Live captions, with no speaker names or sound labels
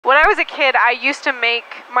When I was a kid, I used to make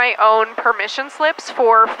my own permission slips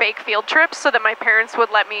for fake field trips so that my parents would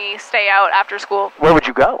let me stay out after school. Where would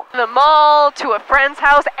you go? The mall, to a friend's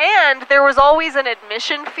house, and there was always an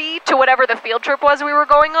admission fee to whatever the field trip was we were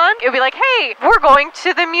going on. It would be like, hey, we're going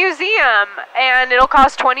to the museum, and it'll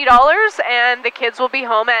cost $20, and the kids will be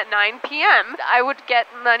home at 9 p.m. I would get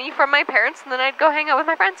money from my parents, and then I'd go hang out with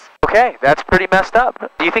my friends. Okay, that's pretty messed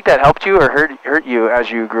up. Do you think that helped you or hurt you as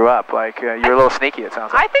you grew up? Like, you were a little sneaky, it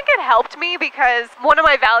sounds like. I think it helped me because one of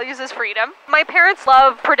my values is freedom. My parents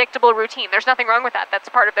love predictable routine. There's nothing wrong with that. That's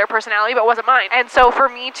part of their personality, but wasn't mine. And so for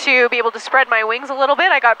me to be able to spread my wings a little bit,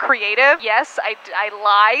 I got creative. Yes, I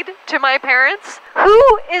lied to my parents.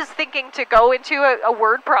 Who is thinking to go into a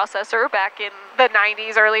word processor back in the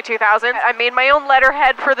 90s, early 2000s? I made my own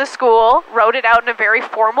letterhead for the school, wrote it out in a very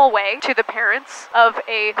formal way to the parents of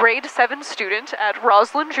a grade 7 student at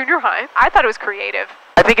Roslyn Junior High. I thought it was creative.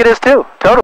 I think it is too, totally.